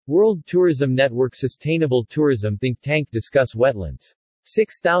World Tourism Network Sustainable Tourism Think Tank discuss wetlands.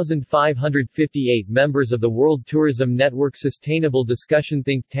 6,558 members of the World Tourism Network Sustainable Discussion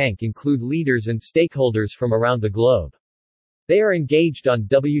Think Tank include leaders and stakeholders from around the globe. They are engaged on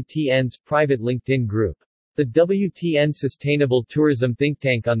WTN's private LinkedIn group. The WTN Sustainable Tourism Think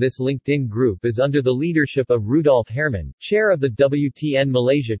Tank on this LinkedIn group is under the leadership of Rudolf Herrmann, chair of the WTN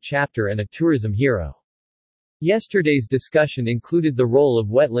Malaysia chapter and a tourism hero. Yesterday's discussion included the role of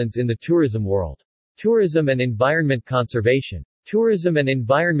wetlands in the tourism world. Tourism and environment conservation. Tourism and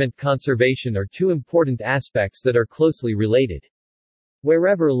environment conservation are two important aspects that are closely related.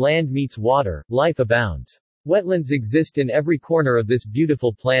 Wherever land meets water, life abounds. Wetlands exist in every corner of this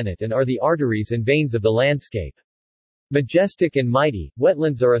beautiful planet and are the arteries and veins of the landscape. Majestic and mighty,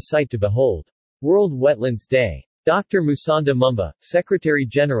 wetlands are a sight to behold. World Wetlands Day. Dr. Musonda Mumba,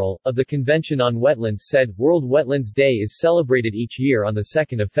 Secretary-General, of the Convention on Wetlands said, World Wetlands Day is celebrated each year on the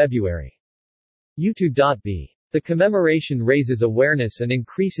 2nd of February. U2.B. The commemoration raises awareness and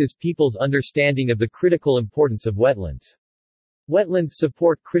increases people's understanding of the critical importance of wetlands. Wetlands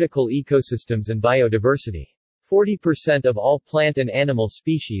support critical ecosystems and biodiversity. 40% of all plant and animal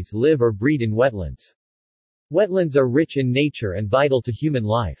species live or breed in wetlands. Wetlands are rich in nature and vital to human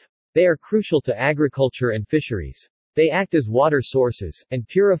life. They are crucial to agriculture and fisheries. They act as water sources, and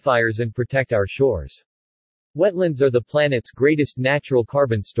purifiers and protect our shores. Wetlands are the planet's greatest natural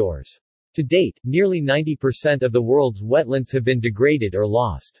carbon stores. To date, nearly 90% of the world's wetlands have been degraded or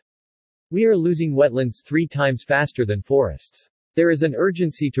lost. We are losing wetlands 3 times faster than forests. There is an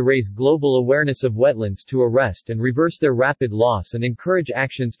urgency to raise global awareness of wetlands to arrest and reverse their rapid loss and encourage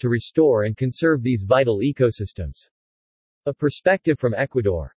actions to restore and conserve these vital ecosystems. A perspective from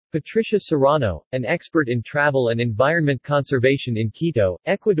Ecuador. Patricia Serrano, an expert in travel and environment conservation in Quito,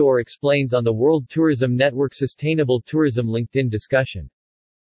 Ecuador explains on the World Tourism Network Sustainable Tourism LinkedIn discussion.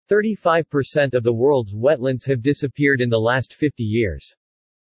 35% of the world's wetlands have disappeared in the last 50 years.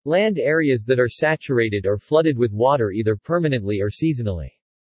 Land areas that are saturated or flooded with water either permanently or seasonally.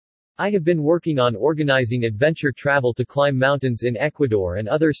 I have been working on organizing adventure travel to climb mountains in Ecuador and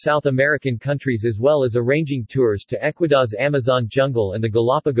other South American countries as well as arranging tours to Ecuador's Amazon jungle and the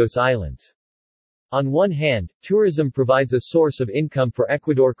Galapagos Islands. On one hand, tourism provides a source of income for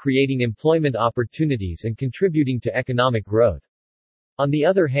Ecuador, creating employment opportunities and contributing to economic growth. On the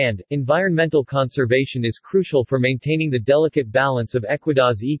other hand, environmental conservation is crucial for maintaining the delicate balance of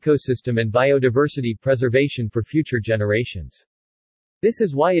Ecuador's ecosystem and biodiversity preservation for future generations. This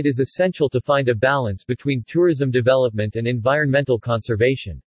is why it is essential to find a balance between tourism development and environmental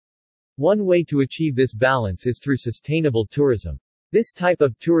conservation. One way to achieve this balance is through sustainable tourism. This type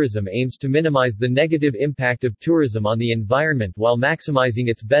of tourism aims to minimize the negative impact of tourism on the environment while maximizing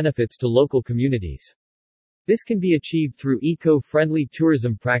its benefits to local communities. This can be achieved through eco-friendly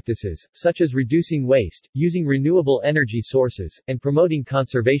tourism practices, such as reducing waste, using renewable energy sources, and promoting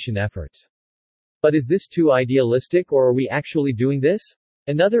conservation efforts. But is this too idealistic, or are we actually doing this?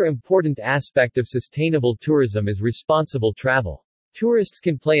 Another important aspect of sustainable tourism is responsible travel. Tourists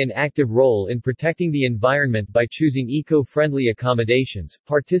can play an active role in protecting the environment by choosing eco-friendly accommodations,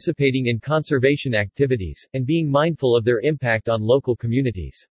 participating in conservation activities, and being mindful of their impact on local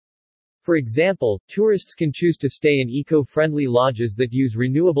communities. For example, tourists can choose to stay in eco-friendly lodges that use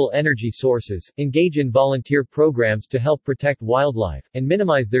renewable energy sources, engage in volunteer programs to help protect wildlife, and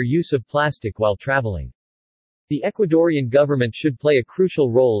minimize their use of plastic while traveling. The Ecuadorian government should play a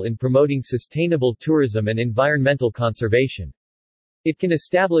crucial role in promoting sustainable tourism and environmental conservation. It can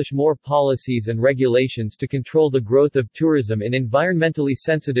establish more policies and regulations to control the growth of tourism in environmentally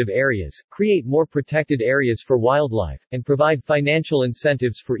sensitive areas, create more protected areas for wildlife, and provide financial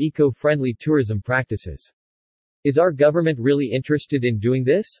incentives for eco-friendly tourism practices. Is our government really interested in doing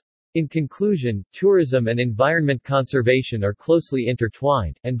this? In conclusion, tourism and environment conservation are closely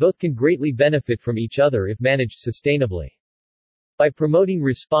intertwined, and both can greatly benefit from each other if managed sustainably. By promoting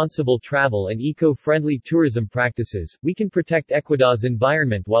responsible travel and eco-friendly tourism practices, we can protect Ecuador's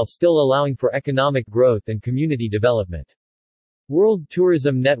environment while still allowing for economic growth and community development. World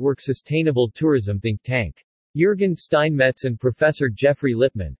Tourism Network Sustainable Tourism Think Tank. Jürgen Steinmetz and Professor Jeffrey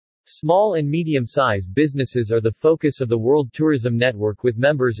Lippman. Small and medium-sized businesses are the focus of the World Tourism Network with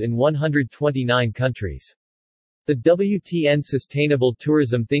members in 129 countries. The WTN Sustainable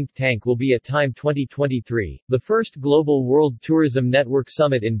Tourism Think Tank will be at Time 2023, the first Global World Tourism Network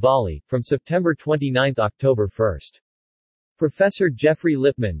Summit in Bali, from September 29 to October 1. Professor Jeffrey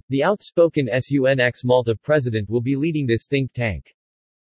Lippman, the outspoken SUNX Malta president, will be leading this think tank.